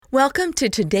Welcome to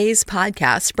today's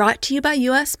podcast brought to you by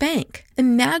U.S. Bank.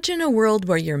 Imagine a world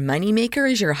where your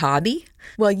moneymaker is your hobby.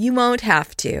 Well, you won't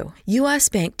have to. U.S.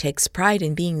 Bank takes pride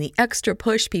in being the extra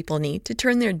push people need to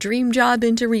turn their dream job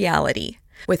into reality.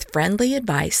 With friendly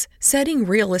advice, setting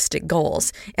realistic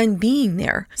goals, and being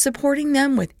there, supporting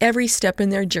them with every step in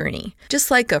their journey, just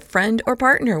like a friend or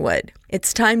partner would.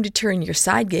 It's time to turn your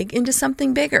side gig into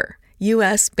something bigger.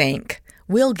 U.S. Bank.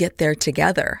 We'll get there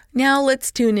together. Now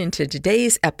let's tune into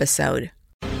today's episode.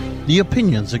 The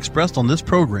opinions expressed on this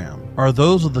program are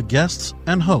those of the guests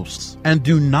and hosts and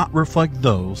do not reflect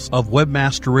those of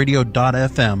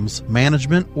WebmasterRadio.fm's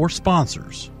management or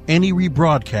sponsors. Any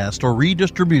rebroadcast or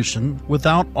redistribution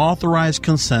without authorized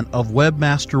consent of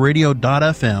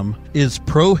WebmasterRadio.fm is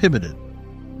prohibited.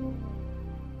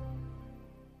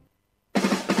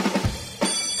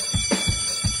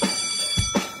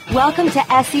 Welcome to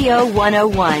SEO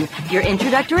 101, your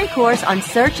introductory course on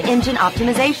search engine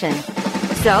optimization.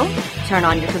 So, turn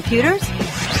on your computers,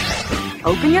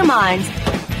 open your minds,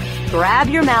 grab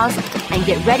your mouse, and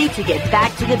get ready to get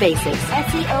back to the basics.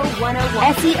 SEO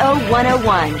 101. SEO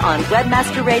 101 on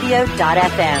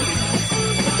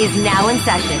WebmasterRadio.fm is now in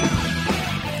session.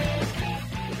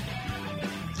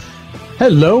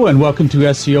 Hello and welcome to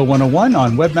SEO 101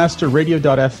 on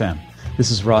WebmasterRadio.fm. This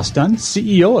is Ross Dunn,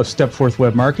 CEO of Stepforth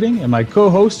Web Marketing, and my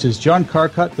co-host is John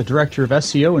Carcutt, the Director of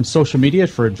SEO and Social Media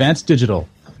for Advanced Digital.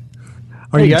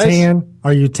 Are you tan?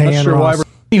 Are you tan, Not sure Ross?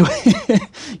 why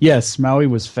Yes, Maui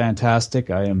was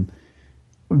fantastic. I am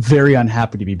very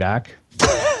unhappy to be back.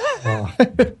 Are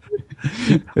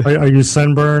you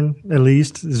sunburned at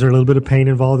least? Is there a little bit of pain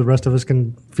involved? The rest of us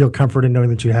can feel comfort in knowing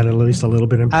that you had at least a little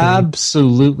bit of pain.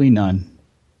 Absolutely none.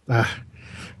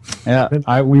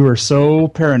 Yeah, we were so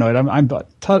paranoid. I'm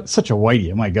such a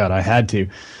whitey. Oh my God, I had to.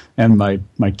 And my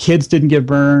kids didn't get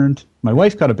burned. My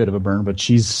wife got a bit of a burn, but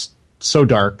she's so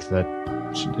dark that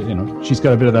she's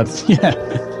got a bit of that. Yeah,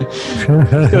 she's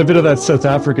got a bit of that South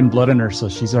African blood in her, so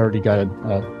she's already got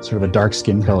a sort of a dark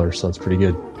skin color. So it's pretty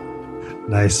good.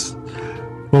 Nice.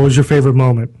 What was your favorite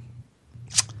moment?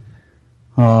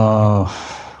 Well,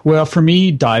 for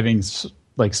me, diving's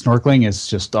like snorkeling is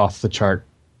just off the chart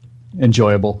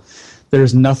enjoyable.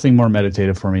 There's nothing more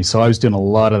meditative for me, so I was doing a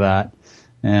lot of that,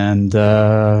 and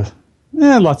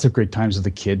lots of great times with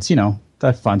the kids,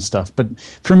 that fun stuff. But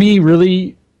for me,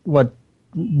 really what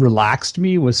relaxed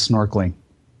me was snorkeling.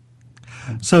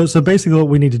 So basically what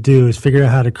we need to do is figure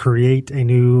out how to create a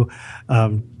new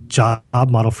job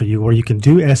model for you where you can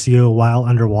do SEO while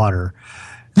underwater.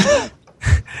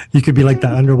 You could be like the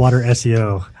underwater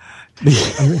SEO.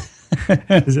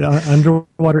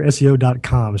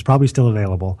 underwaterseo.com is probably still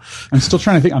available. I'm still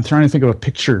trying to think. I'm trying to think of a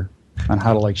picture on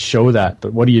how to show that.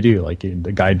 But what do you do? Like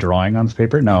the guy drawing on the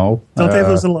paper? No. Don't they have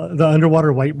those the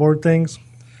underwater whiteboard things?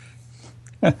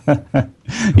 Yeah,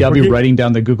 I'll be writing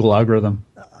down the Google algorithm.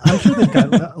 I'm sure they've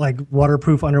got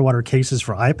waterproof underwater cases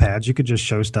for iPads. You could just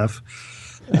show stuff.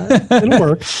 It'll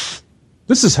work.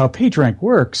 This is how PageRank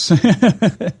works. As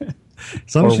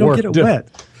long as you don't get it wet.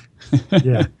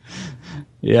 Yeah.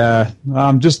 Yeah,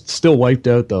 I'm just still wiped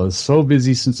out, though. It's so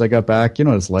busy since I got back. You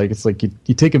know what it's like. It's like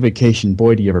you take a vacation.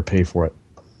 Boy, do you ever pay for it.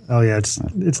 Oh, yeah.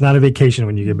 It's not a vacation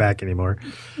when you get back anymore.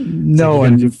 No.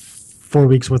 And do 4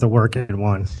 weeks worth of work in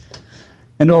one.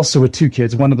 And also with two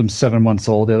kids, one of them 7 months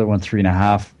old, the other one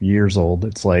 3.5 years old.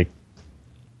 It's like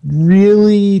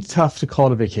really tough to call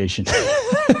it a vacation.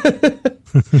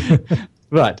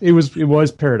 But it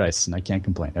was paradise, and I can't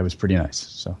complain. It was pretty nice.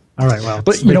 So all right, well,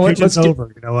 but you know what? Let's over.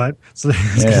 You know what? So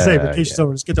vacation's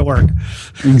over. Let's get to work.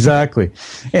 Exactly.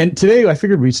 And today I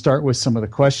figured we'd start with some of the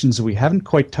questions that we haven't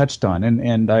quite touched on,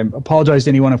 and I apologize to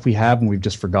anyone if we have and we've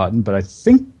just forgotten, but I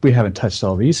think we haven't touched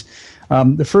all these.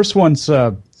 The first one's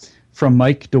from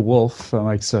Mike DeWolf.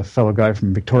 Mike's a fellow guy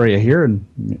from Victoria here, and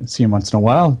see him once in a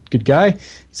while. Good guy. He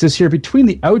says here, between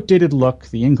the outdated look,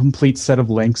 the incomplete set of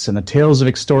links, and the tales of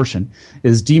extortion,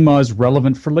 is DMOZ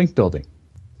relevant for link building?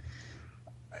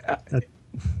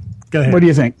 Go ahead. What do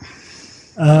you think?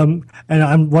 And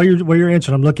while you're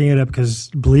answering, I'm looking it up because,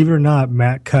 believe it or not,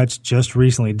 Matt Cutts just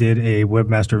recently did a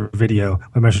Webmaster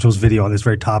Tools video on this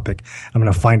very topic. I'm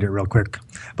going to find it real quick,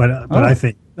 but I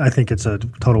think it's a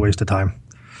total waste of time.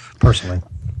 Personally,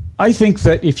 I think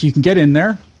that if you can get in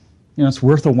there, it's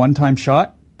worth a one-time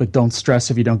shot, but don't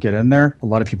stress if you don't get in there. A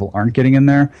lot of people aren't getting in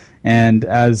there. And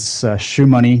as Shoe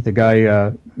Money, the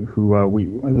guy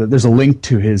there's a link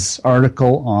to his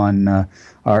article on our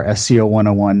SEO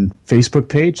 101 Facebook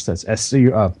page. That's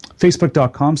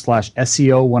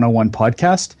facebook.com/SEO 101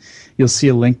 podcast. You'll see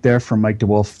a link there from Mike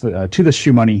DeWolf to the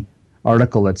Shoe Money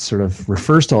article that sort of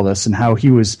refers to all this and how he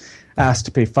was asked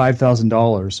to pay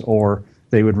 $5,000 or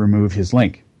they would remove his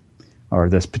link. or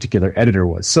this particular editor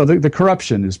was. So the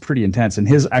corruption is pretty intense, and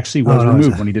his actually was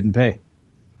removed when he didn't pay.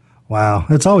 Wow,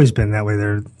 it's always been that way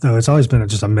there, though. It's always been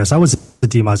just a mess. I was the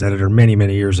DMOZ editor many,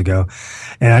 many years ago,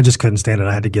 and I just couldn't stand it.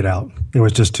 I had to get out.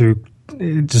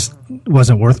 It just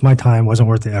wasn't worth my time, wasn't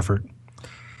worth the effort.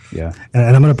 Yeah.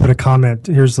 And I'm going to put a comment.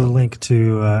 Here's the link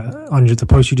to on the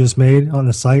post you just made on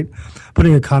the site,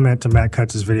 putting a comment to Matt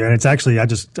Cutts' video. And it's actually, I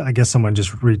guess someone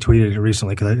just retweeted it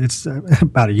recently because it's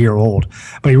about a year old.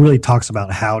 But he really talks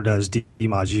about how does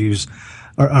DMOZ use,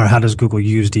 or how does Google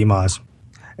use DMOZ.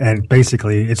 And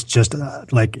basically, it's just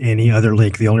like any other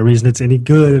link. The only reason it's any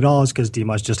good at all is because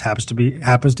DMOZ just happens to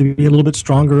be a little bit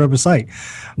stronger of a site.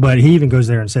 But he even goes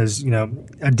there and says, a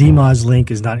DMOZ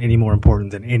link is not any more important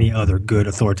than any other good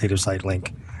authoritative site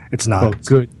link. It's not.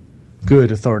 Well,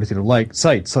 good authoritative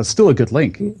site. So it's still a good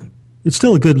link. It's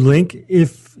still a good link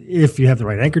if you have the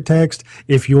right anchor text.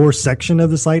 If your section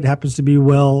of the site happens to be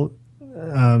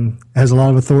has a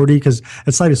lot of authority, because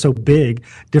the site is so big,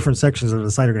 different sections of the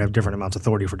site are going to have different amounts of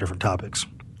authority for different topics.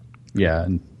 Yeah,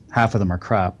 and half of them are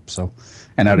crap. So,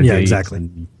 and out of date, exactly.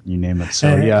 And you name it. So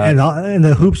and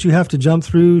the hoops you have to jump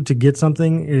through to get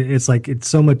something, it's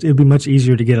so much. It'd be much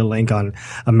easier to get a link on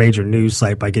a major news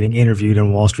site by getting interviewed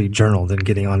in Wall Street Journal than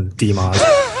getting on DMOZ.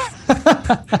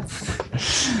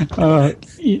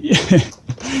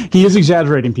 He is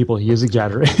exaggerating, people. He is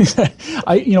exaggerating.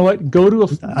 You know what? Go to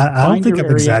I don't think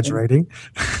I'm exaggerating.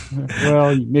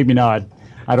 Well, maybe not.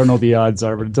 I don't know what the odds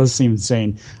are, but it does seem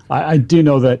insane. I do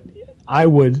know that I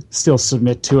would still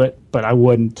submit to it, but I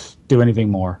wouldn't do anything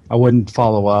more. I wouldn't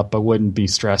follow up. I wouldn't be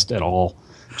stressed at all.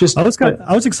 I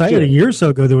was excited. A year or so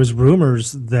ago, there was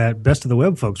rumors that Best of the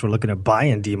Web folks were looking at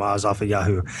buying DMOZ off of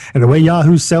Yahoo, and the way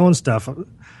Yahoo's selling stuff.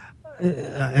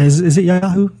 Is it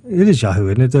Yahoo? It is Yahoo,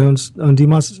 isn't it? That owns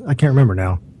DMOZ? I can't remember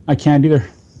now. I can't either.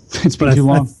 It's been too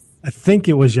long. I think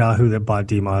it was Yahoo that bought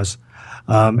DMOZ.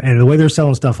 And the way they're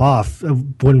selling stuff off, I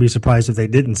wouldn't be surprised if they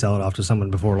didn't sell it off to someone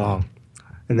before long.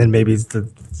 And then maybe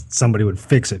somebody would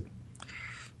fix it.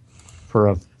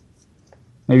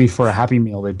 Maybe for a Happy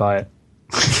Meal, they'd buy it.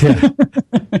 Yeah.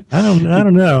 I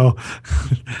don't know.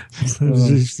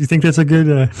 You think that's a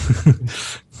good...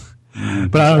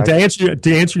 But I don't know,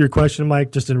 to answer your question,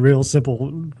 Mike, just in real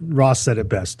simple, Ross said it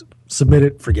best. Submit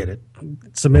it, forget it.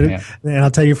 Submit it. And I'll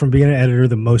tell you from being an editor,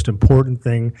 the most important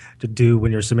thing to do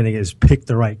when you're submitting it is pick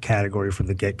the right category from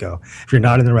the get-go. If you're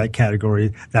not in the right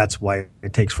category, that's why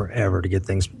it takes forever to get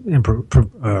things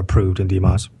approved in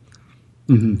DMOZ.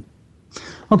 Mm-hmm.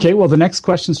 Okay, well, the next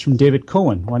question is from David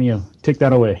Cohen. Why don't you take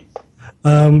that away?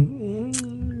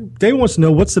 David wants to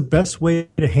know, what's the best way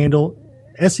to handle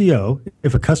SEO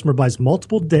if a customer buys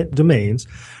multiple domains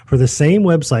for the same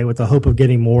website with the hope of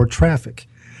getting more traffic?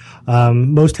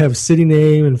 Most have city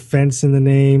name and fence in the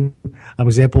name.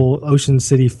 Example, Ocean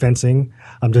City Fencing.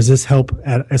 Does this help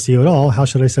at SEO at all? How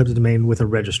should I set up the domain with a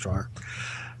registrar?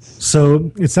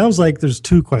 So it sounds like there's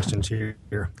two questions here.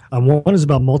 One is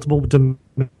about multiple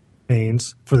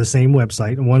domains for the same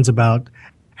website, and one's about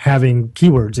having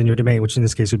keywords in your domain, which in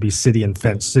this case would be city and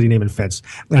fence, city name and fence.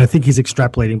 And I think he's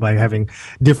extrapolating by having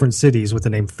different cities with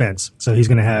the name fence. So he's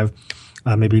going to have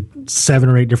maybe 7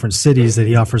 or 8 different cities that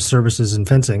he offers services in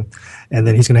fencing, and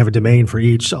then he's going to have a domain for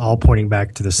each, all pointing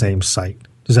back to the same site.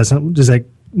 Does that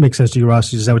make sense to you,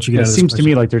 Ross? Is that what you get out of this question? It seems to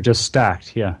me like they're just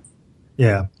stacked, yeah,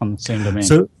 on the same domain.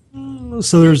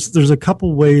 So there's a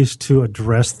couple ways to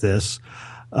address this.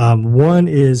 One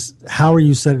is, how are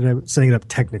you setting it up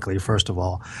technically, first of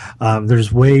all?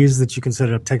 There's ways that you can set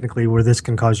it up technically where this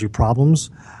can cause you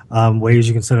problems, ways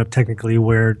you can set it up technically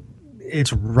where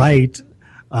it's right.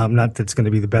 Not that it's going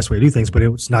to be the best way to do things, but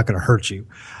it's not going to hurt you.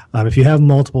 If you have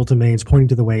multiple domains pointing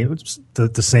to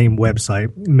the same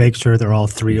website, make sure they're all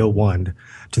 301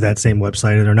 to that same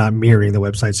website, and they're not mirroring the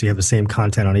website, so you have the same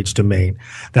content on each domain.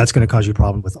 That's going to cause you a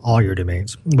problem with all your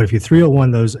domains. But if you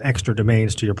 301 those extra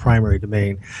domains to your primary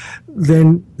domain,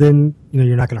 then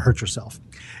you're not going to hurt yourself.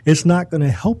 It's not going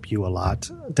to help you a lot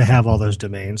to have all those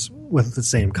domains with the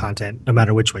same content, no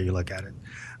matter which way you look at it.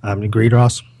 Agreed,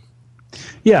 Ross?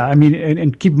 Yeah, I mean,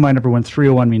 and keep in mind, number one,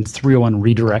 301 means 301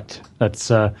 redirect. That's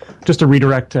just a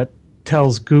redirect that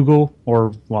tells Google,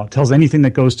 tells anything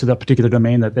that goes to that particular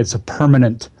domain that it's a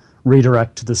permanent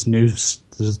redirect to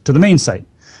to the main site.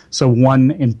 So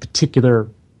one in particular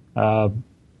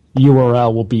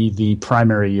URL will be the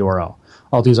primary URL.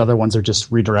 All these other ones are just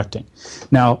redirecting.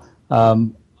 Now,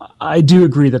 I do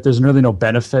agree that there's really no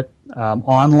benefit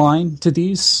online to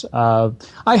these. I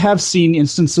have seen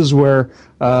instances where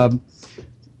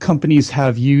companies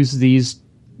have used these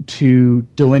to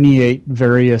delineate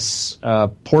various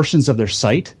portions of their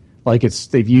site. Like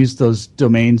they've used those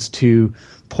domains to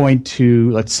point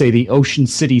to, let's say, the Ocean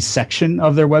City section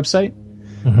of their website.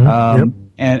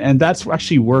 And that's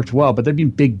actually worked well, but they've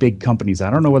been big companies. I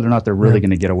don't know whether or not they're really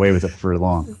going to get away with it for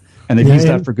long. And they've used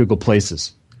that for Google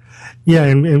Places. Yeah,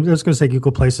 and I was going to say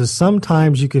Google Places.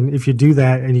 Sometimes you can, if you do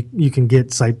that, and you can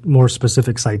get more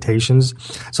specific citations.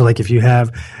 So, like if you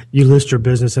list your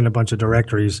business in a bunch of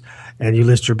directories, and you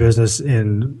list your business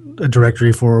in a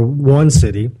directory for one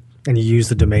city, and you use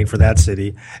the domain for that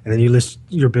city, and then you list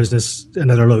your business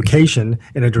another location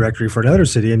in a directory for another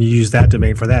city, and you use that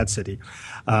domain for that city.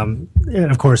 And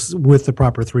of course, with the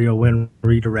proper 301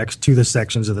 redirects to the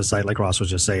sections of the site, like Ross was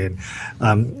just saying.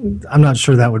 I'm not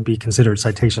sure that would be considered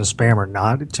citation spam or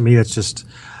not. To me, that's just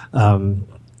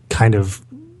kind of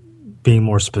being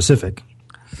more specific.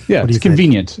 Yeah, it's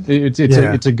convenient.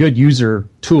 It's a good user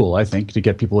tool, I think, to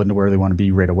get people into where they want to be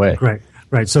right away.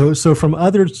 Right. So from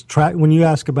others, when you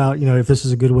ask about, if this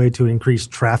is a good way to increase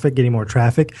traffic, getting more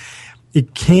traffic,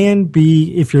 it can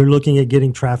be if you're looking at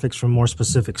getting traffic from more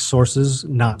specific sources,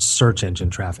 not search engine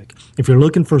traffic. If you're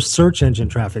looking for search engine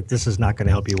traffic, this is not going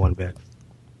to help you one bit.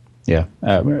 Yeah.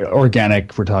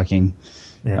 Organic, we're talking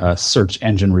search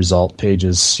engine result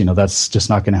pages. That's just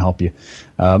not going to help you.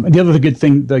 And the other good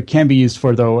thing that can be used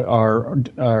for, though, are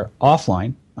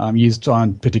offline. Used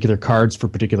on particular cards for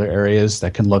particular areas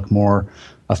that can look more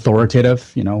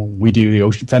authoritative. We do the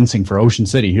ocean fencing for Ocean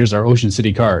City. Here's our Ocean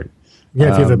City card.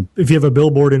 Yeah, if you have a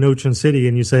billboard in Ocean City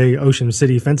and you say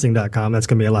oceancityfencing.com, that's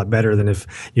going to be a lot better than if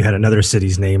you had another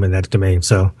city's name in that domain.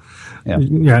 So,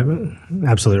 yeah,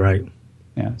 absolutely right.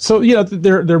 Yeah. So,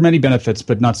 there are many benefits,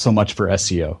 but not so much for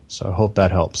SEO. So I hope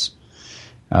that helps.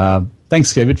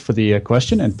 Thanks, David, for the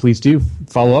question, and please do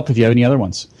follow up if you have any other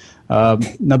ones.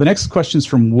 Now, the next question is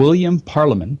from William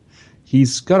Parliament.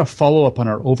 He's got a follow-up on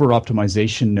our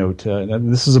over-optimization note.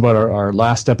 This is about our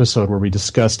last episode where we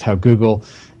discussed how Google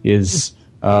is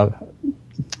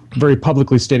very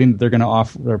publicly stating that they're going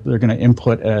to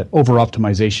input an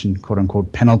over-optimization,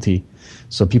 quote-unquote, penalty.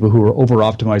 So people who are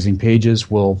over-optimizing pages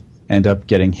will end up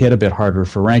getting hit a bit harder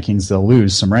for rankings. They'll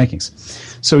lose some rankings.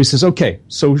 So he says, okay,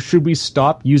 so should we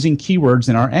stop using keywords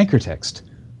in our anchor text?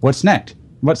 What's next?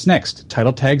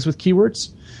 Title tags with keywords?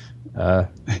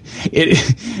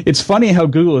 It's funny how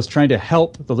Google is trying to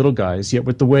help the little guys, yet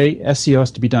with the way SEO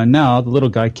has to be done now, the little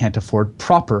guy can't afford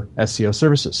proper SEO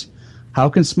services. How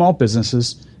can small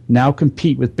businesses now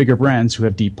compete with bigger brands who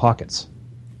have deep pockets?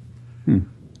 A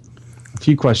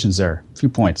few questions there, a few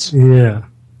points. Yeah.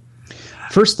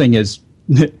 First thing is,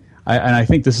 and I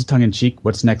think this is tongue-in-cheek,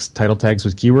 what's next? Title tags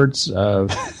with keywords? I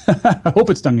hope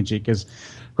it's tongue-in-cheek, because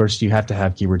of course, you have to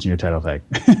have keywords in your title tag.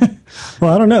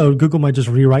 Well, I don't know. Google might just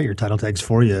rewrite your title tags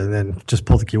for you and then just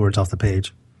pull the keywords off the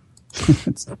page.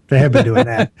 They have been doing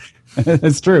that.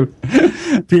 That's true.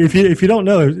 If you don't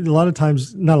know, not a lot of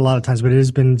times, but it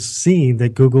has been seen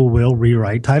that Google will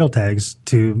rewrite title tags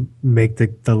to make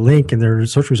the link in their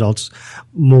search results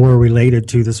more related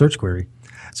to the search query.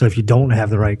 So if you don't have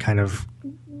the right kind of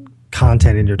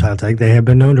content in your title tag, they have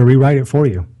been known to rewrite it for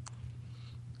you.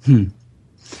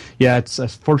 Yeah, it's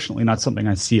fortunately not something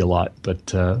I see a lot, but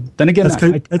then again, that's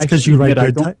because you write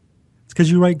good. It's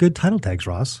because you write good title tags,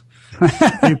 Ross.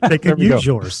 They can use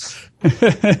yours.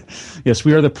 Yes,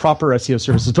 we are the proper SEO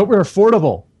services, but we're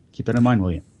affordable. Keep that in mind,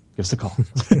 William. Give us a call.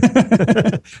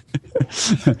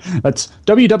 That's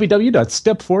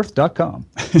www.stepforth.com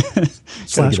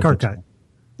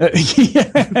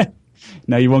 /CarCut.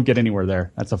 No, you won't get anywhere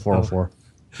there. That's a 404.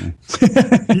 Oh.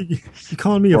 You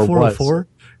calling me a 404?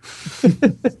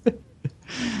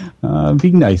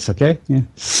 Be nice, okay? Yeah.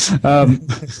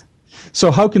 So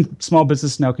how can small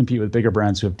business now compete with bigger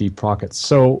brands who have deep pockets?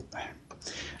 So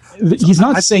he's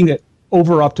not saying that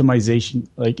over-optimization,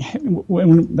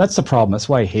 that's the problem. That's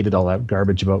why I hated all that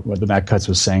garbage about what the Matt Cutts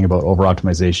was saying about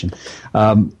over-optimization.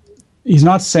 He's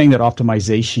not saying that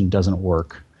optimization doesn't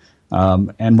work.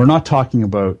 And we're not talking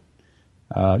about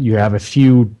you have a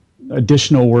few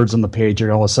additional words on the page,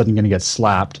 you're all of a sudden going to get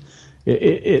slapped.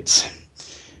 It's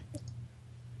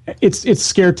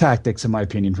scare tactics, in my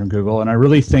opinion, from Google, and I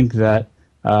really think that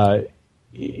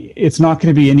it's not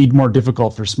going to be any more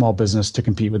difficult for small business to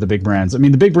compete with the big brands. I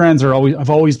mean, the big brands have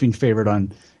always been favored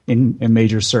in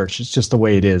major search. It's just the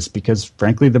way it is because,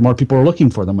 frankly, the more people are looking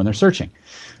for them when they're searching.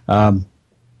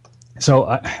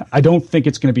 So I don't think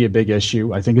it's going to be a big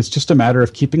issue. I think it's just a matter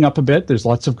of keeping up a bit. There's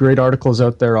lots of great articles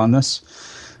out there on this.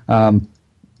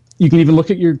 You can even look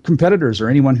at your competitors or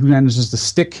anyone who manages to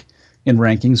stick in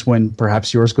rankings when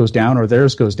perhaps yours goes down or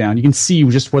theirs goes down. You can see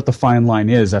just what the fine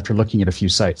line is after looking at a few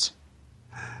sites.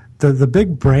 The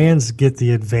big brands get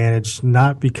the advantage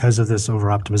not because of this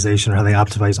over-optimization or how they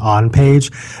optimize on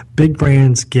page. Big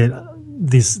brands get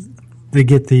the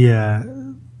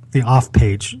the off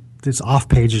page. This off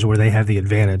page is where they have the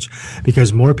advantage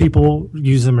because more people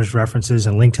use them as references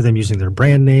and link to them using their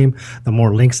brand name. The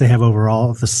more links they have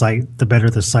overall of the site, the better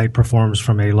the site performs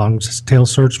from a long tail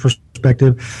search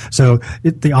perspective. So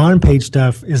the on-page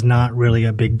stuff is not really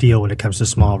a big deal when it comes to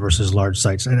small versus large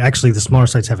sites. And actually, the smaller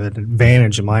sites have an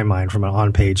advantage in my mind from an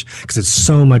on-page because it's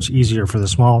so much easier for the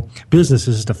small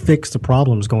businesses to fix the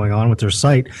problems going on with their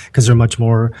site because they're much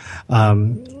more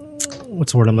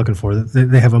what's the word I'm looking for?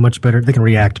 They have a much better, they can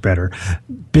react better.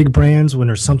 Big brands, when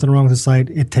there's something wrong with the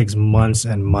site, it takes months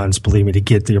and months, believe me, to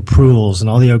get the approvals and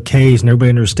all the okays and everybody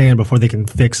understand before they can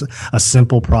fix a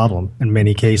simple problem in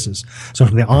many cases. So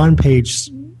from the on-page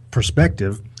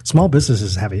perspective, small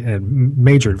businesses have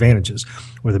major advantages.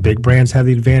 Where the big brands have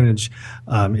the advantage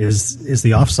is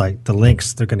the offsite, the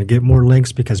links. They're going to get more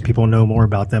links because people know more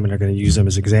about them and they're going to use them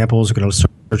as examples. They're going to search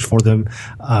for them.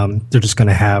 They're just going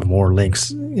to have more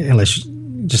links, unless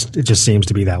it just seems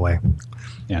to be that way.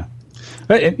 Yeah.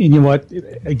 And you know what?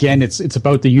 Again, it's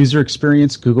about the user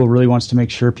experience. Google really wants to make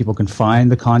sure people can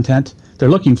find the content they're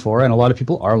looking for, and a lot of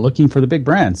people are looking for the big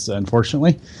brands,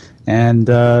 unfortunately. And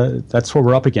that's what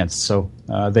we're up against. So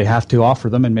they have to offer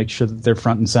them and make sure that they're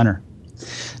front and center.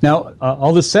 Now,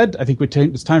 all this said, I think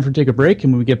it's time to take a break.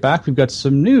 And when we get back, we've got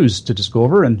some news to just go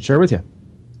over and share with you.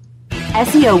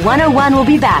 SEO 101 will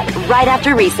be back right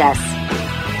after recess.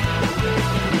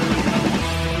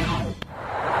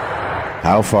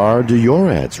 How far do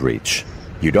your ads reach?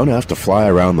 You don't have to fly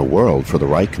around the world for the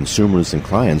right consumers and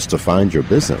clients to find your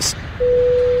business.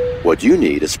 What you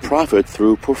need is profit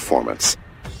through performance.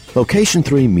 Location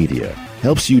 3 Media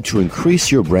helps you to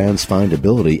increase your brand's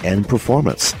findability and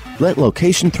performance. Let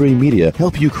Location 3 Media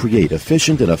help you create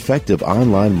efficient and effective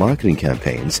online marketing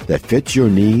campaigns that fit your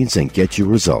needs and get you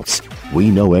results.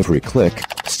 We know every click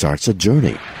starts a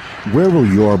journey. Where will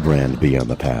your brand be on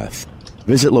the path?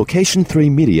 Visit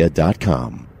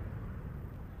location3media.com.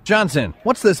 Johnson,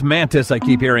 what's this Mantis I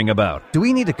keep hearing about? Do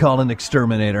we need to call an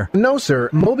exterminator? No, sir.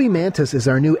 Moby Mantis is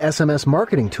our new SMS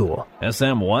marketing tool.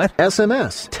 SM what?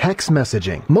 SMS, text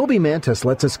messaging. Moby Mantis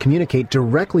lets us communicate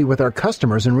directly with our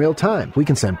customers in real time. We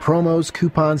can send promos,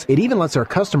 coupons. It even lets our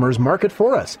customers market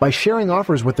for us by sharing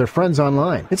offers with their friends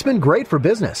online. It's been great for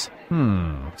business.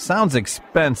 Sounds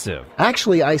expensive.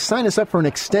 Actually, I signed us up for an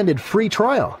extended free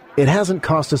trial. It hasn't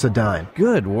cost us a dime.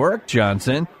 Good work,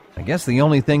 Johnson. I guess the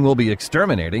only thing we'll be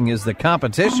exterminating is the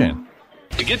competition.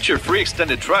 To get your free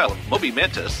extended trial of Moby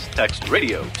Mantis, text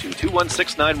radio to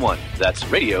 21691. That's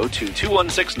radio to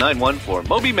 21691 for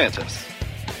Moby Mantis.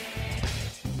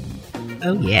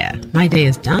 Oh yeah, my day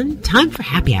is done. Time for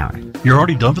happy hour. You're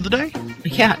already done for the day?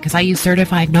 Yeah, because I use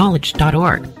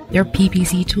CertifiedKnowledge.org. Their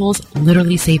PPC tools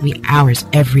literally save me hours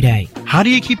every day. How do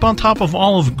you keep on top of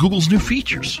all of Google's new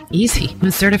features? Easy.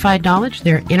 With Certified Knowledge,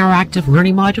 their interactive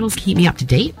learning modules keep me up to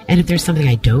date. And if there's something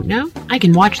I don't know, I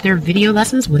can watch their video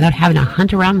lessons without having to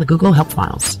hunt around the Google help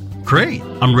files. Great.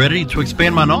 I'm ready to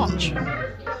expand my knowledge.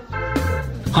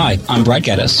 Hi, I'm Brad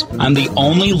Geddes. I'm the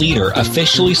only leader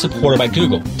officially supported by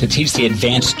Google to teach the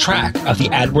advanced track of the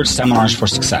AdWords Seminars for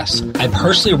Success. I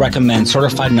personally recommend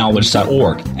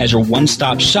CertifiedKnowledge.org as your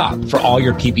one-stop shop for all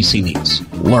your PPC needs.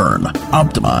 Learn,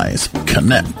 optimize,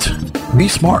 connect. Be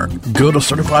smart. Go to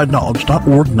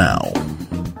CertifiedKnowledge.org now.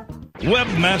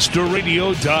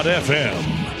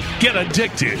 WebmasterRadio.fm. Get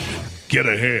addicted. Get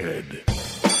ahead.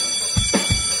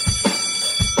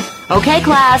 Okay,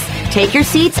 class, take your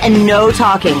seats and no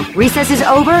talking. Recess is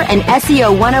over and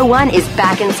SEO 101 is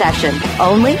back in session,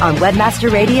 only on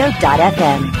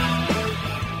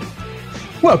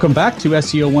WebmasterRadio.fm. Welcome back to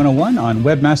SEO 101 on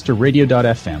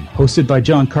WebmasterRadio.fm, hosted by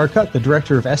John Carcutt, the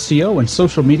Director of SEO and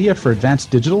Social Media for Advanced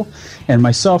Digital, and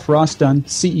myself, Ross Dunn,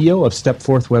 CEO of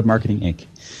Stepforth Web Marketing, Inc.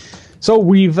 So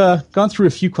we've gone through a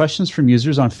few questions from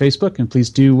users on Facebook, and please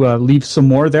do leave some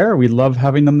more there. We love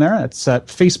having them there. It's at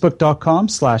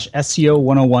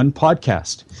facebook.com/SEO101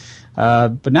 podcast.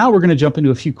 But now we're going to jump into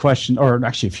a few questions, or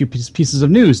actually a few pieces of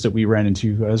news that we ran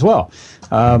into as well.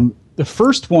 The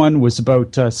first one was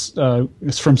about,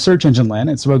 it's from Search Engine Land.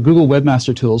 It's about Google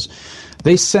Webmaster Tools.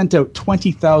 They sent out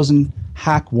 20,000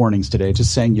 hack warnings today,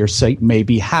 just saying your site may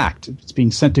be hacked. It's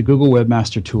being sent to Google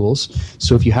Webmaster Tools.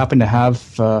 So if you happen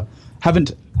to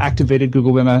haven't activated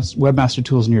Google Webmaster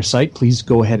Tools in your site, please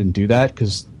go ahead and do that,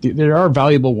 because there are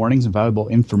valuable warnings and valuable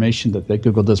information that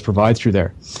Google does provide through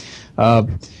there.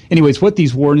 Anyways, what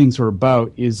these warnings are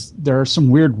about is there are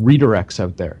some weird redirects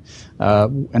out there,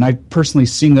 and I've personally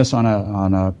seen this on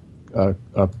a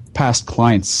past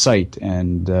client's site,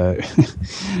 and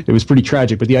it was pretty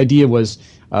tragic. But the idea was,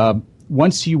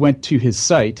 once you went to his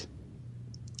site,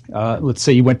 let's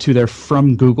say you went to there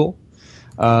from Google,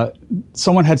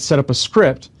 someone had set up a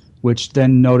script which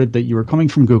then noted that you were coming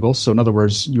from Google. So in other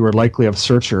words, you were likely a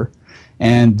searcher,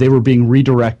 and they were being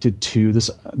redirected to this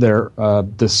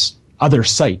other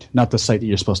site, not the site that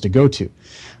you're supposed to go to.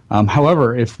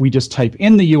 However, if we just type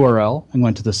in the URL and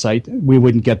went to the site, we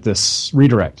wouldn't get this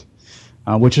redirect,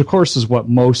 which of course is what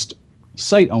most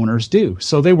site owners do.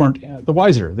 So they weren't the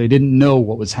wiser. They didn't know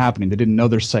what was happening. They didn't know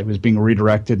their site was being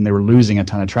redirected and they were losing a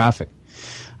ton of traffic.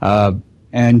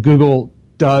 And Google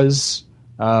does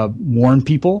warn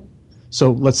people.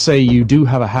 So let's say you do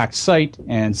have a hacked site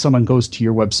and someone goes to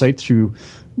your website through,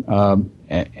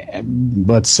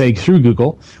 let's say through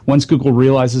Google. Once Google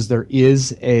realizes there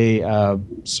is a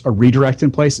redirect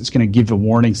in place, it's going to give a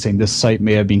warning saying this site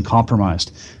may have been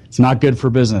compromised. It's not good for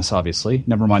business, obviously,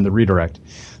 never mind the redirect.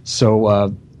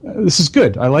 So this is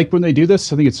good. I like when they do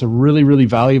this. I think it's a really, really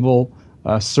valuable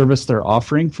service they're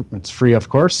offering. It's free, of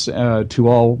course, to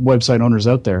all website owners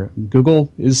out there.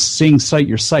 Google is seeing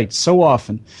your site so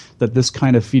often that this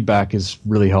kind of feedback is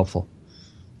really helpful.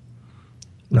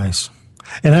 Nice.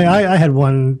 And I had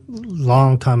one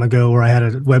long time ago where I had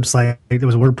a website. It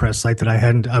was a WordPress site that I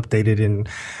hadn't updated in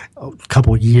a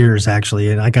couple of years,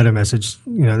 actually. And I got a message.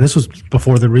 This was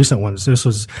before the recent ones.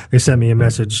 They sent me a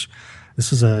message.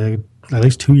 This was at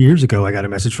least 2 years ago. I got a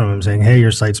message from them saying, "Hey,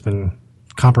 your site's been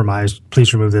compromised.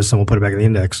 Please remove this, and we'll put it back in the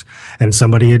index." And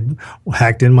somebody had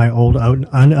hacked in my old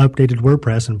unupdated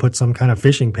WordPress and put some kind of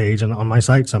phishing page on my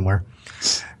site somewhere.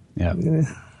 Yeah.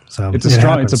 So it's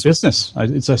a business.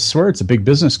 I swear it's a big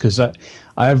business because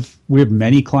we have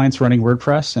many clients running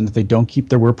WordPress, and if they don't keep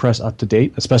their WordPress up to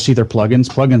date, especially their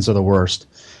plugins are the worst.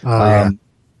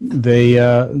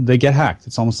 They get hacked.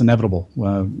 It's almost inevitable.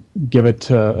 Give it,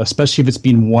 especially if it's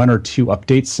been 1 or 2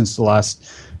 updates since the last.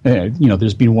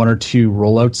 There's been 1 or 2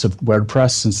 rollouts of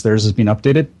WordPress since theirs has been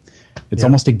updated. It's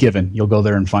almost a given. You'll go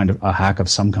there and find a hack of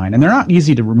some kind, and they're not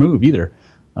easy to remove either.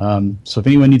 So if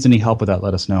anyone needs any help with that,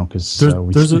 let us know, because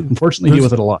we unfortunately deal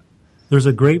with it a lot. There's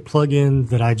a great plugin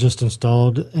that I just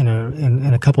installed in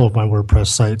a couple of my WordPress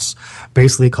sites,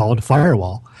 basically called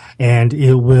Firewall, and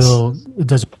it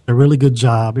does a really good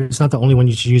job. It's not the only one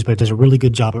you should use, but it does a really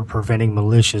good job of preventing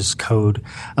malicious code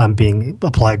being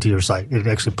applied to your site. It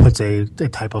actually puts a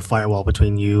type of firewall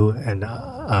between you and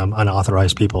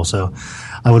unauthorized people. So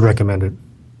I would recommend it.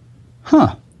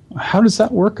 Huh? How does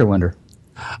that work, I wonder?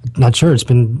 Not sure.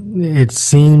 It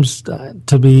seems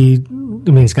to be.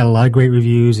 It's got a lot of great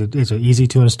reviews. It's easy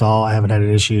to install. I haven't had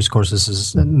any issues. Of course, this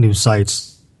is new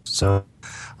sites, so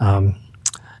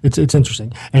it's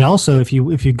interesting. And also, if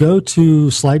you go to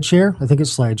SlideShare, I think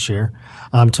it's SlideShare,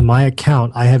 to my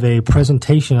account, I have a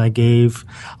presentation I gave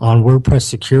on WordPress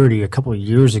security a couple of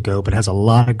years ago, but it has a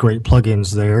lot of great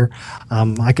plugins there.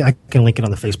 I can link it on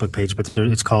the Facebook page, but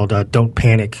it's called Don't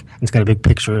Panic. It's got a big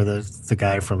picture of the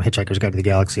guy from Hitchhiker's Guide to the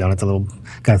Galaxy on it, the little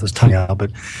guy with his tongue out.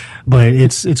 But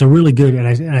it's a really good, and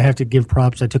I have to give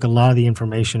props. I took a lot of the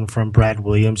information from Brad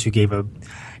Williams, who gave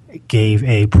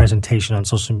a presentation on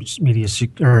social media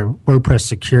or WordPress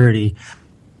security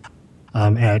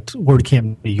at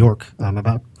WordCamp New York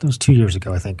it was 2 years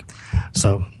ago, I think.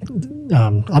 So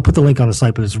I'll put the link on the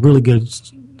site, but it's a really good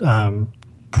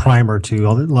primer to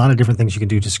a lot of different things you can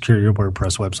do to secure your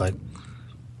WordPress website.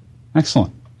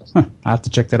 Excellent. I have to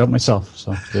check that out myself.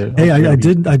 So hey, I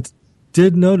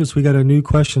did notice we got a new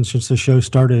question since the show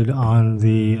started on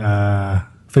the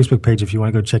Facebook page. If you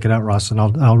want to go check it out, Ross, and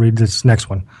I'll read this next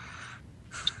one.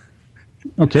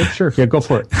 Okay, sure. Yeah, go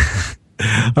for it.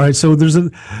 All right. So there's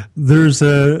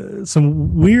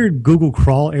some weird Google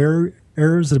crawl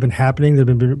errors that have been happening that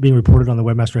have been being reported on the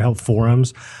Webmaster Help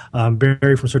forums.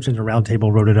 Barry from Search Engine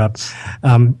Roundtable wrote it up.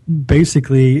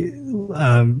 Basically,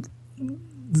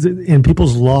 in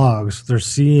people's logs, they're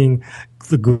seeing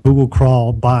the Google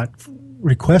crawl bot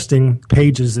requesting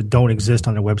pages that don't exist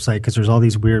on their website because there's all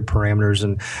these weird parameters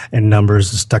and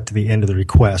numbers stuck to the end of the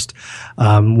request.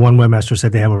 One webmaster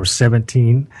said they have over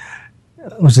 17.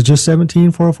 Was it just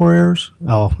 17 404 errors?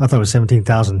 Oh, I thought it was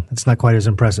 17,000. It's not quite as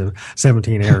impressive.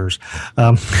 17 errors.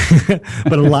 But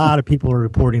a lot of people are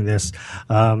reporting this.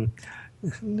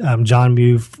 John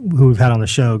Mew, who we've had on the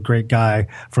show, great guy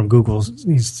from Google,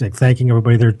 he's like thanking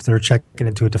everybody. They're checking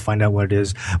into it to find out what it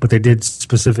is. But they did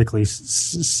specifically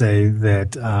say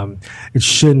that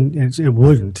it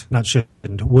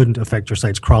wouldn't affect your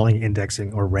site's crawling,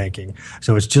 indexing, or ranking.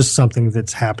 So it's just something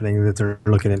that's happening that they're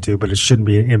looking into, but it shouldn't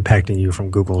be impacting you from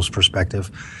Google's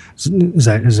perspective. Is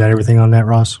that everything on that,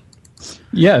 Ross?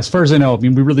 Yeah, as far as I know, we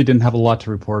really didn't have a lot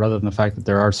to report other than the fact that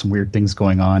there are some weird things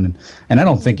going on. And I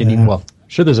don't think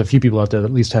sure, there's a few people out there that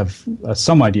at least have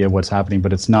some idea of what's happening,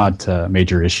 but it's not a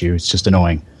major issue. It's just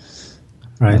annoying,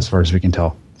 right? As far as we can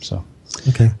tell. So,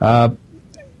 okay.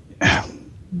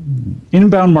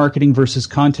 Inbound marketing versus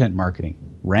content marketing.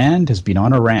 Rand has been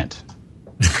on a rant.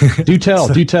 Do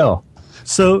tell.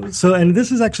 So, and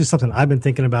this is actually something I've been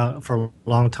thinking about for a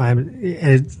long time.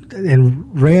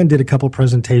 And Rand did a couple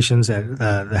presentations at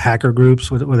the hacker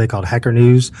groups, what they called Hacker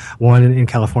News, one in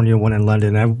California, one in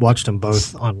London. I watched them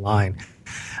both online.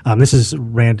 This is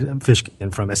Rand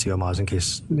Fishkin from SEO Moz, in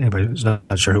case anybody's not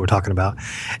sure who we're talking about.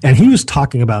 And he was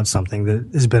talking about something that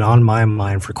has been on my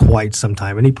mind for quite some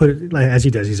time. And he put it, as he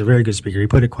does, he's a very good speaker. He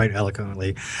put it quite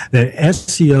eloquently, that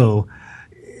SEO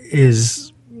is...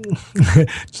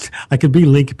 I could be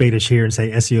link baitish here and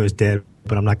say SEO is dead,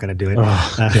 but I'm not going to do it.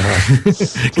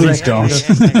 Please don't.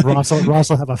 Ross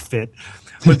will have a fit.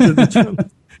 But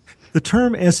the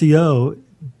term SEO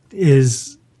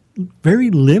is very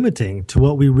limiting to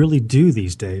what we really do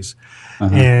these days.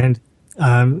 And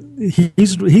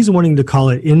he's wanting to call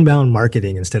it inbound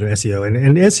marketing instead of SEO.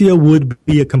 And SEO would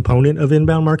be a component of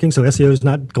inbound marketing. So SEO is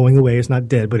not going away. It's not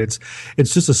dead, but it's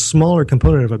just a smaller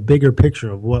component of a bigger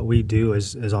picture of what we do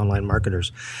as online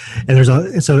marketers. And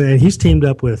he's teamed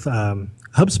up with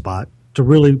HubSpot to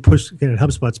really push. And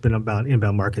HubSpot's been about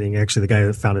inbound marketing. Actually, the guy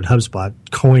that founded HubSpot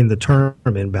coined the term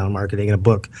inbound marketing in a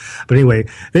book. But anyway,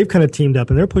 they've kind of teamed up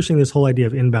and they're pushing this whole idea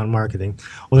of inbound marketing.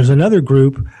 Well, there's another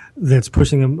group that's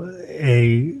pushing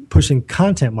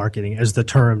content marketing as the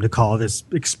term to call this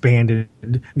expanded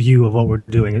view of what we're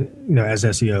doing, as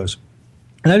SEOs.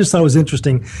 And I just thought it was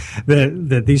interesting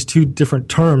that these two different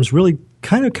terms really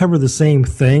kind of cover the same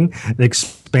thing, the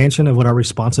expansion of what our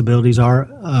responsibilities are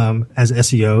as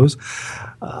SEOs.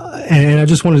 And I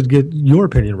just wanted to get your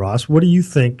opinion, Ross. What do you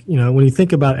think, when you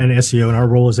think about an SEO and our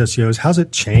role as SEOs, how's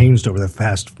it changed over the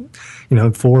past,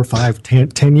 4, 5,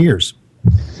 10 years?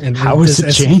 And how has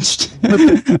it changed?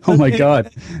 Oh my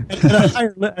God!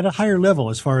 At a higher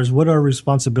level, as far as what are our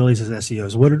responsibilities as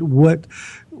SEOs,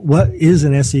 what is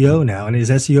an SEO now, and is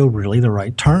SEO really the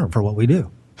right term for what we do?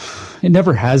 It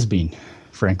never has been,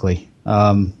 frankly,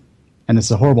 and it's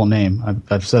a horrible name.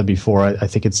 I've said before. I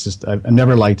think it's just I've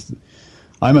never liked.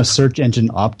 I'm a search engine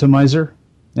optimizer.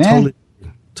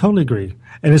 Totally agree.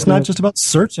 And it's not just about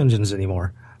search engines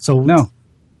anymore. So no.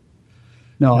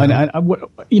 And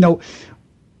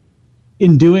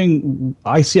in doing,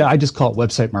 I just call it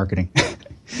website marketing.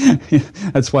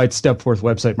 That's why it's Stepforth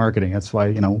website marketing. That's why,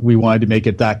 we wanted to make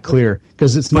it that clear,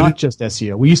 because it's not just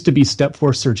SEO. We used to be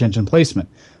Stepforth search engine placement.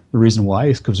 The reason why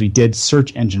is because we did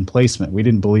search engine placement. We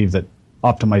didn't believe that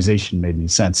optimization made any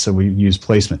sense, so we used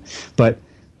placement. But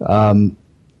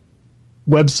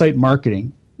website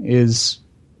marketing is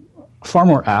far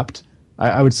more apt.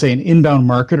 I would say an inbound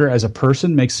marketer as a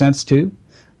person makes sense too.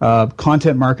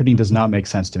 Content marketing does not make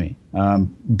sense to me.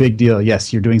 Big deal.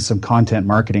 Yes, you're doing some content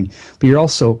marketing, but you're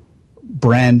also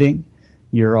branding.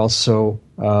 You're also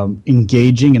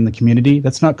engaging in the community.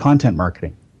 That's not content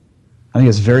marketing. I think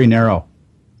it's very narrow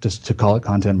just to call it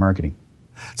content marketing.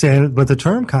 But the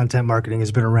term content marketing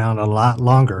has been around a lot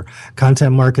longer.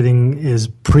 Content marketing is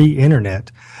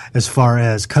pre-internet as far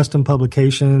as custom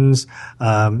publications.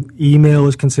 Email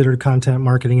is considered content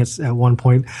marketing at one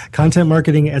point. Content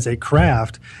marketing as a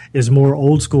craft is more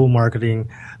old school marketing.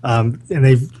 And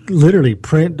they've literally,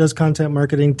 print does content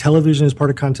marketing. Television is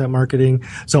part of content marketing.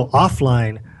 So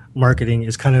offline marketing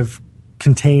is kind of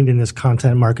contained in this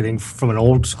content marketing from an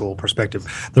old school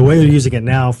perspective. The way they're using it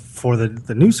now for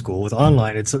the new school with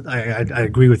online, I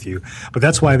agree with you. But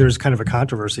that's why there's kind of a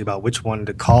controversy about which one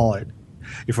to call it.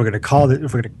 If we're going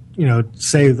to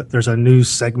say that there's a new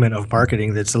segment of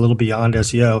marketing that's a little beyond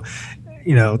SEO,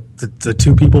 the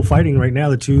two people fighting right now,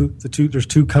 there's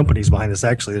two companies behind this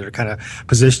actually that are kind of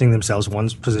positioning themselves.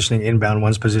 One's positioning inbound,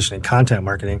 one's positioning content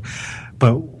marketing.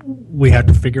 But we have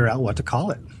to figure out what to call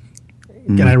it.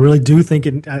 And I really do think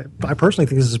I personally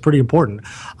think this is pretty important.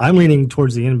 I'm leaning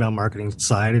towards the inbound marketing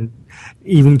side, and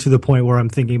even to the point where I'm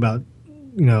thinking about,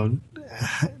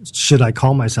 should I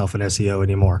call myself an SEO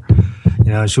anymore?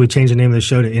 Should we change the name of the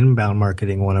show to Inbound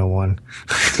Marketing 101?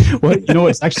 Well,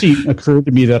 it's actually occurred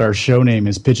to me that our show name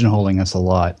is pigeonholing us a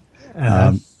lot.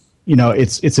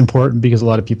 It's important because a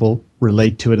lot of people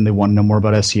relate to it and they want to know more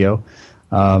about SEO.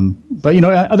 But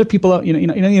other people,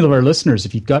 any of our listeners,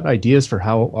 if you've got ideas for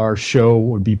how our show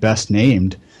would be best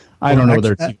named, I don't know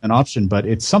whether it's an option, but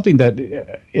it's something that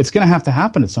it's going to have to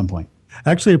happen at some point.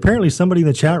 Actually, apparently somebody in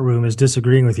the chat room is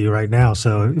disagreeing with you right now.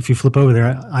 So if you flip over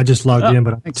there, I just logged in,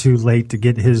 but I'm too late to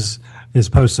get his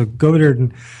post. So go over there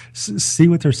and see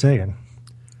what they're saying.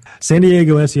 San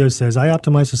Diego SEO says, I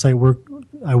optimize the site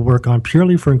I work on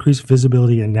purely for increased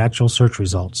visibility and natural search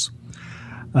results.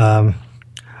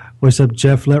 What's up,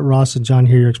 Jeff? Let Ross and John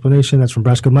hear your explanation. That's from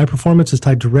Brasco. My performance is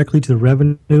tied directly to the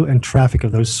revenue and traffic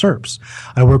of those SERPs.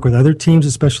 I work with other teams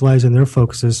that specialize in their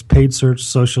focuses, paid search,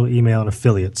 social, email, and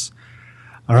affiliates.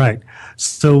 All right.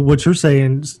 So what you're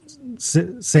saying,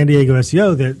 San Diego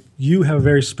SEO, that you have a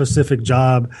very specific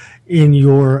job in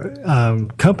your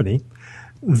company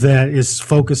that is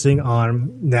focusing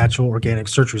on natural organic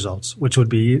search results, which would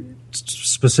be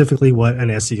specifically what an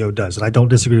SEO does. And I don't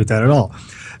disagree with that at all.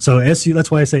 So SEO,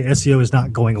 that's why I say SEO is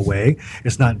not going away.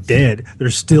 It's not dead.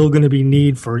 There's still going to be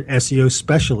need for SEO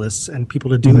specialists and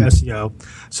people to do SEO.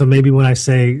 So maybe when I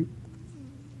say,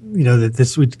 that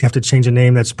this we have to change a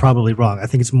name, that's probably wrong. I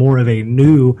think it's more of a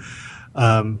new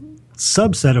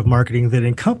subset of marketing that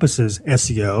encompasses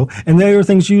SEO. And there are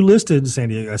things you listed, San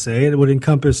Diego SA. It would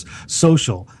encompass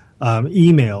social,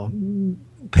 email,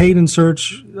 paid and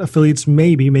search affiliates,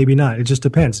 maybe not. It just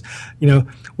depends.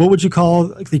 What would you call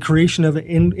the creation of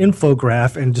an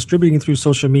infograph and distributing it through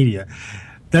social media?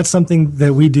 That's something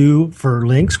that we do for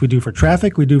links, we do for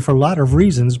traffic, we do for a lot of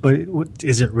reasons, but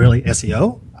is it really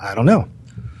SEO? I don't know.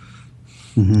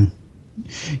 Mm-hmm.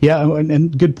 Yeah,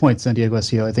 and good point, San Diego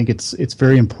SEO. I think it's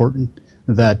very important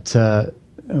that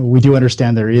we do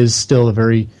understand there is still a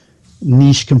very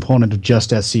niche component of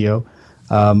just SEO.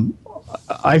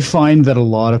 I find that a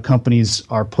lot of companies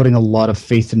are putting a lot of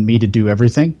faith in me to do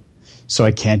everything, so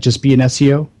I can't just be an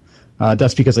SEO.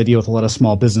 That's because I deal with a lot of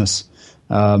small business,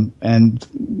 and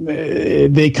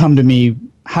they come to me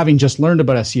having just learned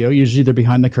about SEO. Usually they're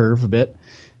behind the curve a bit,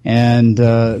 and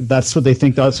that's what they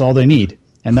think that's all they need.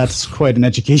 And that's quite an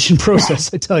education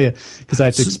process, I tell you, because I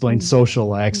have to explain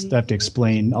social. I have to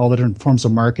explain all the different forms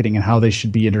of marketing and how they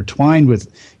should be intertwined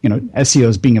with, SEO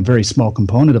as being a very small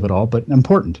component of it all, but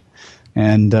important.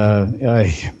 And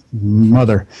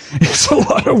mother, it's a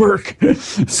lot of work.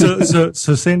 so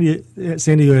San Diego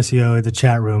SEO at the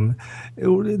chat room,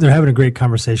 they're having a great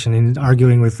conversation and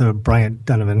arguing with Bryant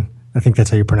Donovan. I think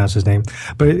that's how you pronounce his name.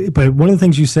 But one of the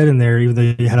things you said in there, even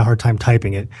though you had a hard time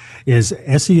typing it, is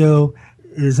SEO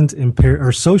isn't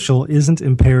social isn't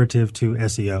imperative to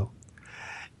SEO,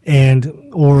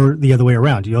 or the other way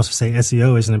around. You also say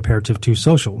SEO isn't imperative to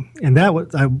social, and that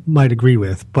I might agree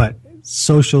with. But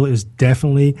social is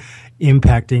definitely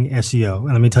impacting SEO,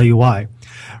 and let me tell you why.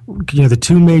 The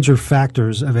two major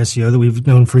factors of SEO that we've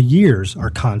known for years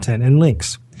are content and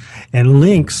links. And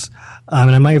links,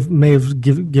 and I may have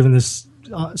given this.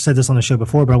 Said this on the show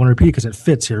before, but I want to repeat it because it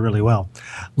fits here really well.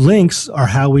 Links are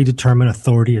how we determine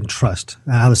authority and trust,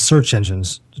 how the search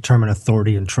engines determine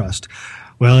authority and trust.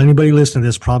 Well, anybody listening to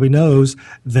this probably knows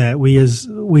that we as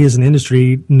an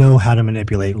industry know how to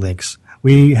manipulate links.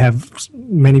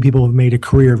 Many people have made a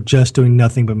career of just doing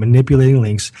nothing but manipulating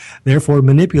links, therefore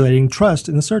manipulating trust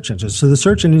in the search engines. So the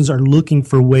search engines are looking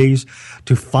for ways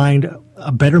to find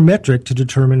a better metric to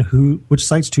determine which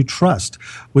sites to trust,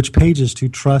 which pages to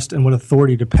trust, and what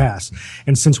authority to pass.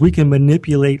 And since we can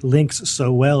manipulate links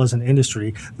so well as an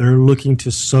industry, they're looking to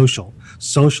social.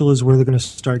 Social is where they're going to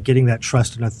start getting that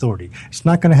trust and authority. It's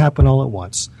not going to happen all at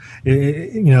once.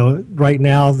 Right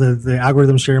now the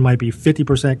algorithm share might be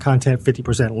 50% content,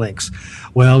 50% links.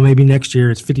 Well, maybe next year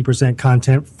it's 50%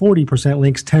 content, 40%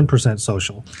 links, 10%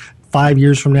 social. 5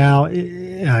 years from now,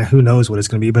 who knows what it's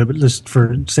going to be, but just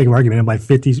for sake of argument, it might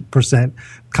be 50%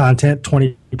 content,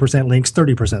 20% links,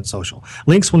 30% social.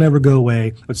 Links will never go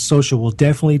away, but social will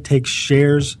definitely take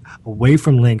shares away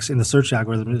from links in the search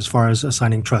algorithm as far as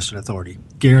assigning trust and authority.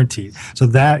 Guaranteed. So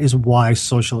that is why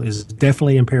social is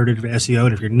definitely imperative to SEO,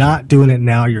 and if you're not doing it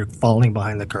now, you're falling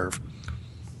behind the curve.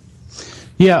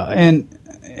 Yeah, and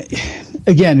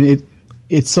again,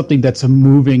 it's something that's a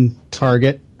moving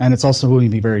target. And it's also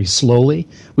moving very slowly.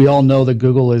 We all know that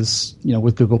Google is,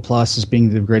 with Google Plus as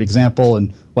being the great example.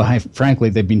 And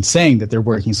frankly, they've been saying that they're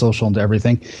working social into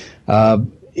everything.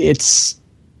 It's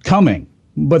coming,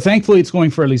 but thankfully it's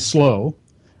going fairly slow.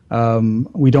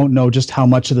 We don't know just how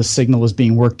much of the signal is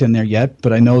being worked in there yet,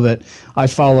 but I know that I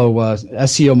follow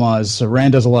SEO Moz.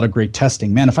 Rand does a lot of great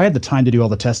testing. Man, if I had the time to do all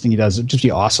the testing he does, it'd just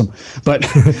be awesome. But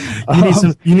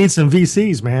you need some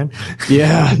VCs, man.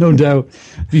 Yeah, no doubt.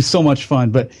 It'd be so much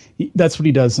fun. But that's what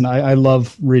he does, and I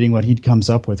love reading what he comes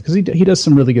up with because he does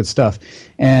some really good stuff.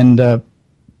 And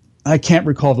I can't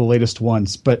recall the latest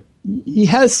ones, but he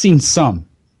has seen some.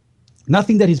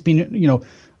 Nothing that he's been,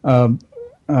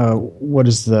 what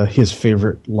is his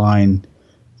favorite line?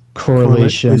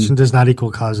 Correlation does not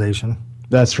equal causation.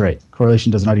 That's right.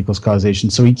 Correlation does not equal causation.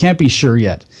 So he can't be sure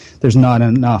yet. There's not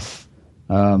enough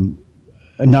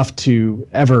enough to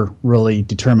ever really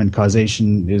determine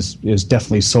causation is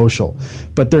definitely social.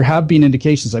 But there have been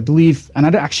indications, I believe, and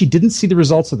I actually didn't see the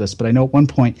results of this, but I know at one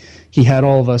point he had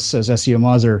all of us as SEO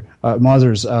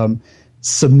Mozzers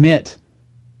submit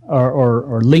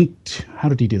or linked. How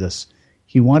did he do this?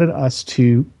 He wanted us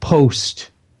to post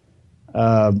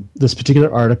this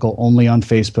particular article only on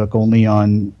Facebook, only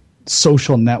on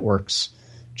social networks,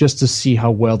 just to see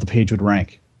how well the page would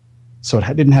rank. So it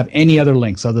didn't have any other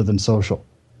links other than social.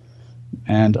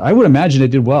 And I would imagine it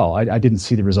did well. I didn't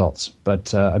see the results,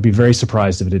 but I'd be very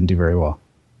surprised if it didn't do very well.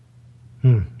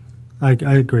 I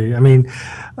agree. I mean,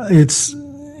 it's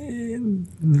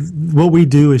what we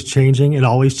do is changing. It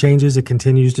always changes. It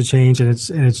continues to change, and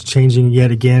it's changing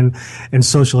yet again. And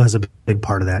social has a big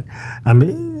part of that. I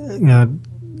mean,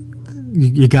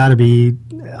 you got to be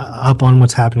up on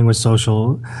what's happening with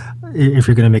social if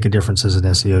you're going to make a difference as an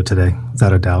SEO today,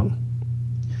 without a doubt.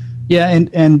 Yeah, and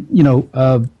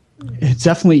it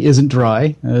definitely isn't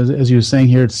dry. As you were saying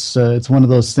here, it's one of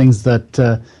those things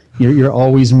that you're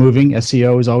always moving.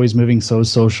 SEO is always moving, so is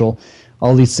social.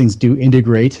 All these things do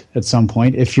integrate at some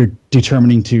point if you're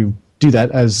determining to do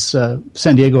that. As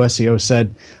San Diego SEO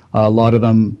said, a lot of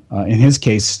them, in his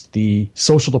case, the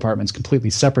social department's completely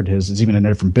separate. His is even in a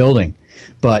different building.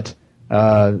 But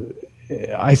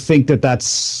I think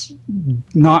that's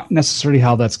not necessarily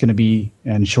how that's going to be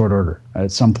in short order.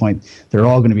 At some point, they're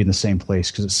all going to be in the same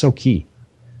place because it's so key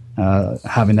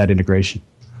having that integration.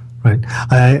 Right.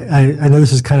 I know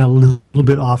this is kind of a little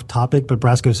bit off topic, but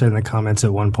Brasco said in the comments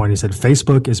at one point, he said,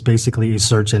 Facebook is basically a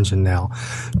search engine now.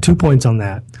 2 points on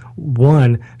that.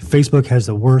 One, Facebook has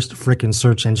the worst frickin'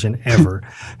 search engine ever.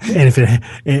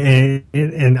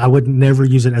 and I would never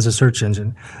use it as a search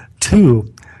engine.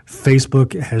 2,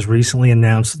 Facebook has recently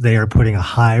announced they are putting a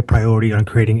high priority on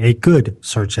creating a good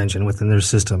search engine within their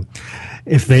system.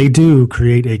 If they do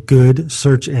create a good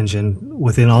search engine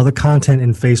within all the content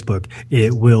in Facebook,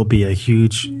 it will be a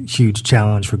huge, huge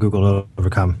challenge for Google to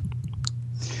overcome.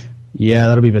 Yeah,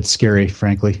 that'll be a bit scary,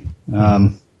 frankly.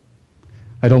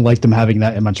 I don't like them having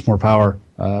that much more power.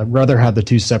 I'd rather have the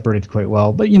two separated quite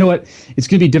well. But you know what? It's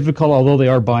going to be difficult, although they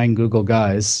are buying Google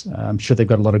guys. I'm sure they've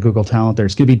got a lot of Google talent there.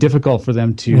 It's going to be difficult for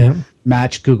them to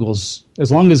match Google's,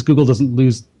 as long as Google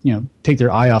doesn't take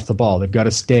their eye off the ball. They've got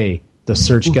to stay the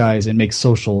search guys and make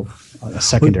social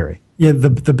secondary. Yeah,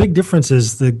 the big difference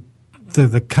is the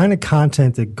kind of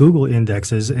content that Google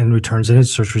indexes and returns in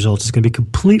its search results is going to be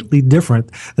completely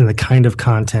different than the kind of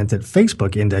content that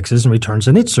Facebook indexes and returns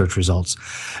in its search results.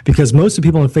 Because most of the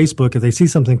people on Facebook, if they see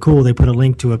something cool, they put a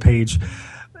link to a page,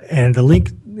 and the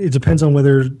link, it depends on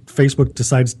whether Facebook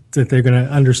decides that they're going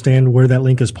to understand where that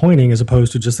link is pointing as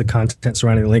opposed to just the content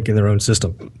surrounding the link in their own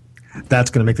system. That's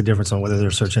going to make the difference on whether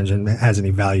their search engine has any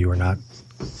value or not.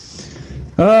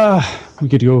 We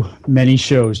could go many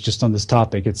shows just on this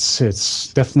topic.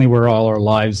 It's definitely where all our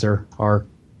lives are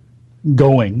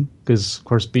going. Because, of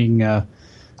course, being I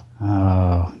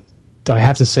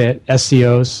have to say it,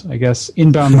 SEOs, I guess,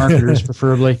 inbound marketers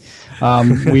preferably,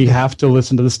 we have to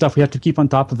listen to the stuff. We have to keep on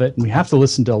top of it, and we have to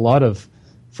listen to a lot of,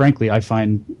 frankly, I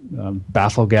find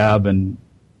bafflegab and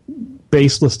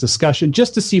baseless discussion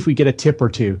just to see if we get a tip or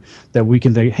two that we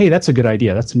can think, hey, that's a good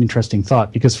idea. That's an interesting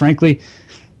thought. Because, frankly,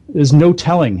 there's no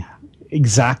telling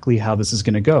exactly how this is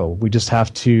going to go. We just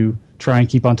have to try and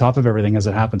keep on top of everything as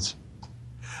it happens.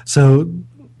 So,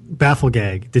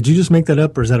 bafflegag. Did you just make that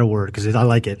up, or is that a word? Because I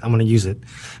like it. I'm going to use it.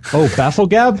 Oh,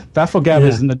 bafflegab? Bafflegab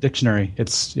is in the dictionary.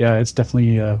 It's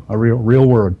definitely a real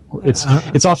word.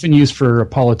 It's often used for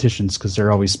politicians because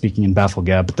they're always speaking in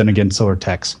bafflegab. But then again, so are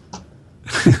techs.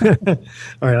 All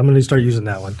right, I'm going to start using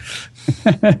that one.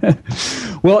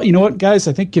 Well, you know what, guys?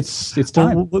 I think it's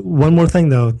time. One more thing,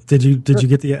 though. Did you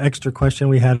get the extra question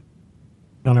we had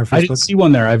on our Facebook? I didn't see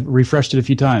one there. I've refreshed it a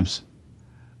few times.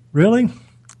 Really?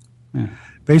 Yeah.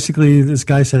 Basically, this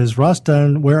guy says, Ross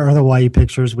Dunn, where are the Hawaii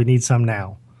pictures? We need some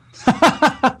now.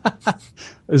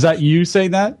 Is that you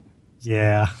saying that?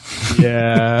 Yeah.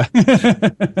 Yeah.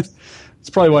 That's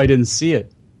probably why I didn't see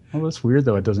it. Oh, that's weird,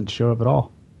 though. It doesn't show up at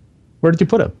all. Where did you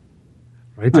put it?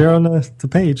 Right there on the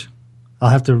page. I'll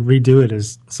have to redo it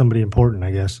as somebody important, I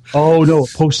guess. Oh, no.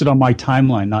 Posted on my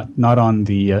timeline, not on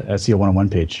the SEO 101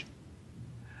 page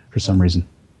for some reason.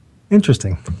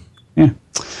 Interesting. Yeah.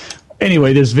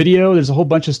 Anyway, there's video. There's a whole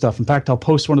bunch of stuff. In fact, I'll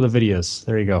post one of the videos.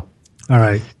 There you go. All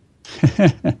right.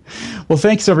 Well,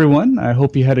 thanks, everyone. I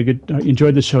hope you had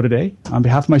enjoyed the show today. On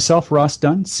behalf of myself, Ross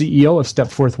Dunn, CEO of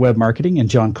Stepforth Web Marketing, and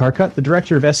John Carcutt, the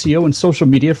Director of SEO and Social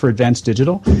Media for Advanced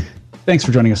Digital, thanks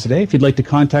for joining us today. If you'd like to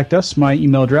contact us, my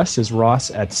email address is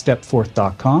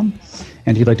ross@stepforth.com.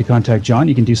 And if you'd like to contact John,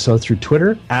 you can do so through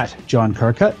Twitter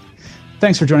 @JohnCarcutt.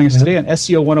 Thanks for joining us today on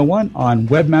SEO 101 on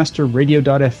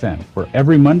webmasterradio.fm. We're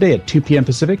every Monday at 2 p.m.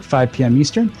 Pacific, 5 p.m.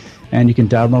 Eastern, and you can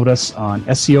download us on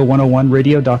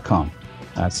SEO101radio.com.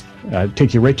 That's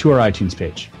take you right to our iTunes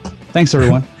page. Thanks,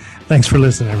 everyone. Thanks for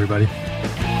listening, everybody.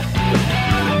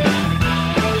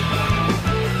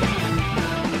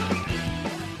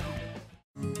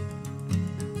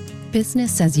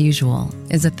 Business as usual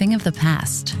is a thing of the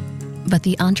past, but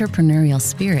the entrepreneurial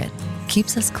spirit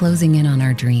keeps us closing in on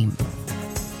our dream.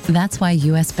 That's why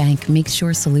U.S. Bank makes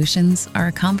sure solutions are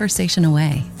a conversation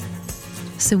away,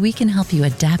 so we can help you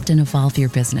adapt and evolve your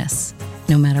business,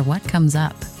 no matter what comes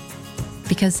up.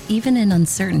 Because even in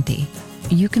uncertainty,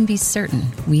 you can be certain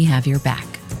we have your back.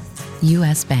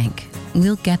 U.S. Bank.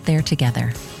 We'll get there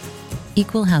together.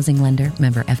 Equal housing lender,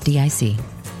 member FDIC.